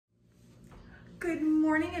Good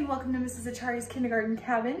morning and welcome to Mrs. Achari's Kindergarten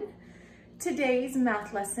Cabin. Today's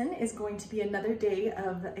math lesson is going to be another day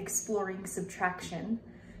of exploring subtraction.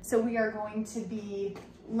 So we are going to be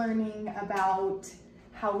learning about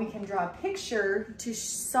how we can draw a picture to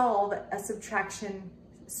solve a subtraction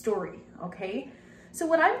story, okay? So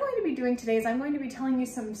what I'm going to be doing today is I'm going to be telling you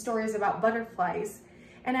some stories about butterflies.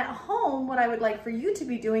 And at home, what I would like for you to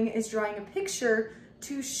be doing is drawing a picture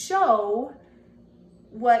to show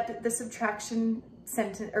what the subtraction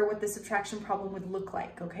sentence or what the subtraction problem would look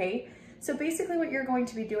like, okay? So basically what you're going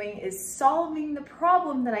to be doing is solving the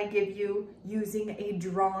problem that I give you using a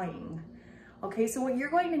drawing. Okay, so what you're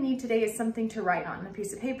going to need today is something to write on, a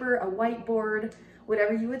piece of paper, a whiteboard,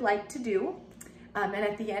 whatever you would like to do. And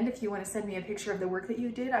at the end, if you want to send me a picture of the work that you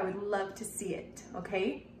did, I would love to see it,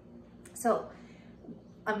 okay? So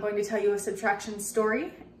I'm going to tell you a subtraction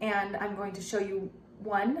story and I'm going to show you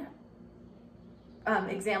one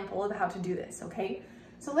example of how to do this, okay?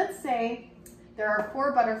 So let's say there are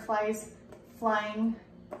 4 butterflies flying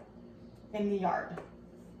in the yard,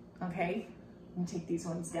 okay? I'm gonna take these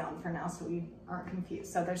ones down for now so we aren't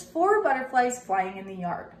confused. So there's 4 butterflies flying in the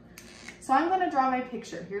yard. So I'm gonna draw my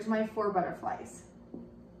picture. Here's my 4 butterflies.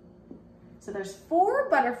 So there's 4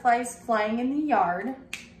 butterflies flying in the yard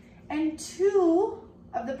and 2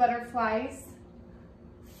 of the butterflies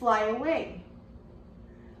fly away.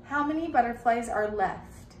 How many butterflies are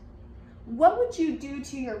left? What would you do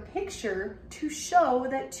to your picture to show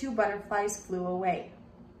that 2 butterflies flew away?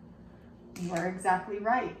 You are exactly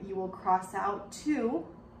right. You will cross out 2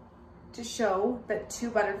 to show that 2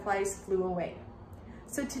 butterflies flew away.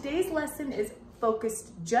 So today's lesson is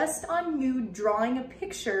focused just on you drawing a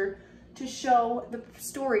picture to show the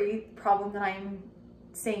story problem that I'm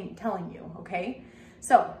telling you, okay?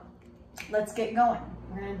 So let's get going.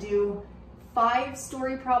 We're gonna do 5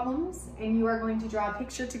 story problems and you are going to draw a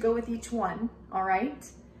picture to go with each one, all right?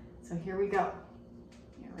 So here we go.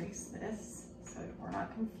 Erase this so we're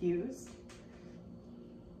not confused.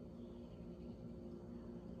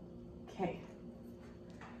 Okay,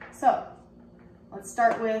 so let's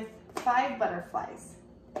start with 5 butterflies.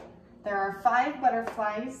 There are 5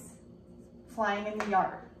 butterflies flying in the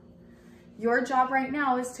yard. Your job right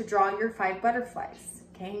now is to draw your 5 butterflies,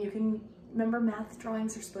 okay? And you can remember, math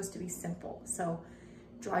drawings are supposed to be simple. So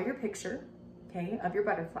draw your picture, okay, of your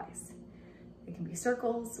butterflies. It can be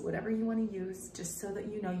circles, whatever you want to use, just so that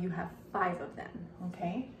you know you have 5 of them,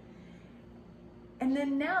 okay? And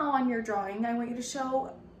then now on your drawing, I want you to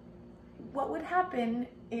show what would happen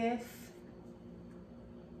if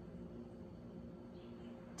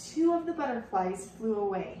 2 of the butterflies flew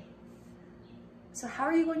away. So how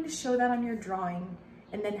are you going to show that on your drawing?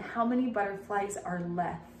 And then how many butterflies are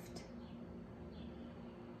left?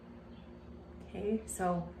 Okay,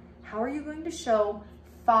 so how are you going to show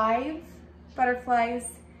 5 butterflies,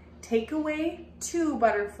 take away 2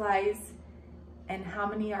 butterflies, and how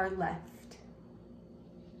many are left?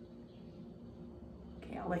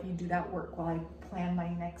 Okay, I'll let you do that work while I plan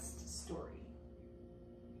my next story.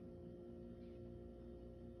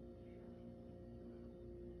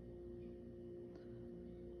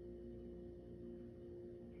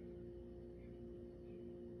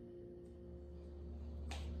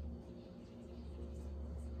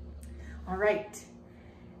 All right,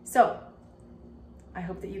 so I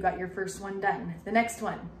hope that you got your first one done. The next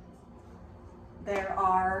one, there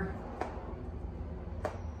are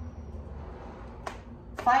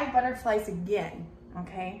 5 butterflies again,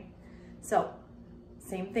 okay? So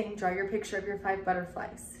same thing, draw your picture of your 5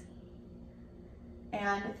 butterflies.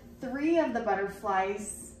 And 3 of the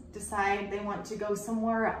butterflies decide they want to go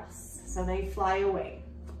somewhere else, so they fly away.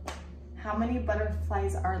 How many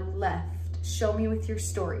butterflies are left? Show me with your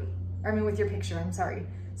story. With your picture, I'm sorry.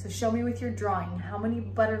 So show me with your drawing, how many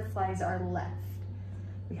butterflies are left?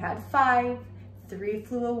 We had 5, 3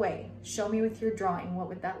 flew away. Show me with your drawing, what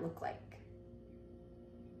would that look like?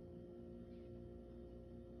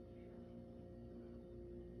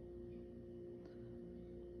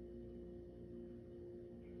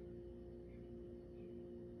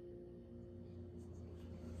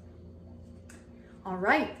 All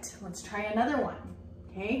right, let's try another one,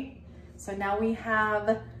 okay? So now we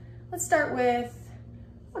have, let's start with,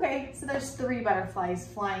 okay, so there's 3 butterflies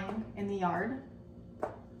flying in the yard.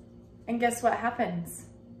 And guess what happens?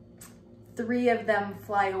 3 of them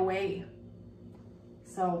fly away.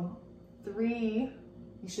 So 3,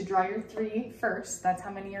 you should draw your 3 first. That's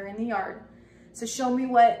how many are in the yard. So show me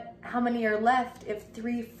how many are left if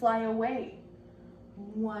 3 fly away.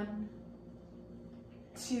 1,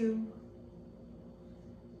 2,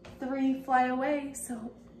 3 fly away.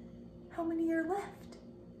 So how many are left?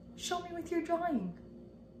 Show me with your drawing.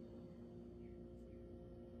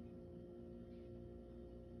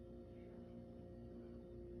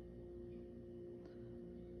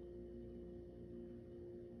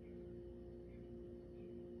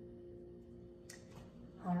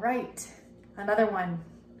 right, another one.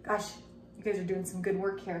 Gosh, you guys are doing some good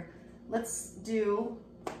work here. Let's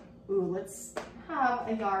have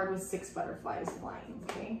a yard with 6 butterflies flying,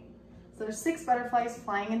 okay? So there's 6 butterflies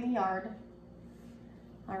flying in the yard,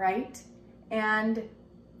 all right? And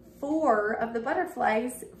 4 of the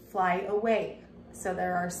butterflies fly away. So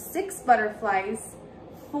there are 6 butterflies,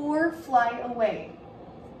 4 fly away.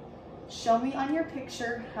 Show me on your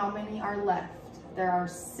picture how many are left. There are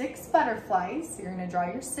 6 butterflies, so you're gonna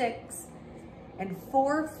draw your 6, and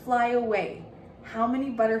 4 fly away. How many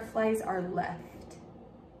butterflies are left?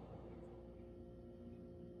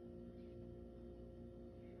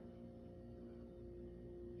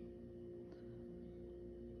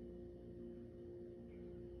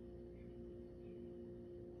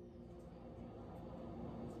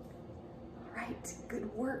 All right,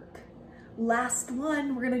 good work. Last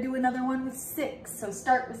one, we're gonna do another one with 6. So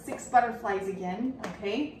start with 6 butterflies again,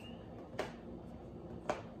 okay?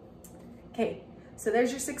 Okay, so there's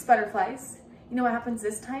your 6 butterflies. You know what happens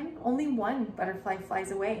this time? Only 1 butterfly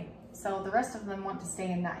flies away. So the rest of them want to stay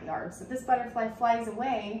in that yard. So this butterfly flies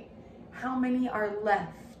away. How many are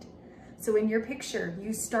left? So in your picture,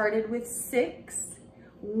 you started with 6,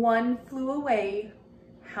 1 flew away.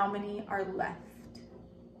 How many are left?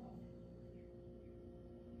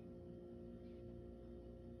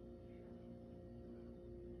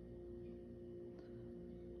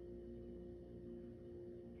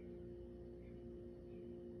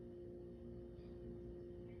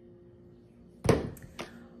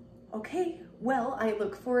 Okay, well, I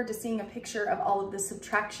look forward to seeing a picture of all of the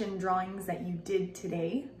subtraction drawings that you did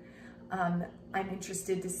today. I'm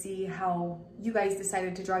interested to see how you guys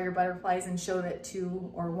decided to draw your butterflies and show that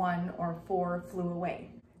 2 or 1 or 4 flew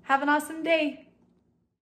away. Have an awesome day.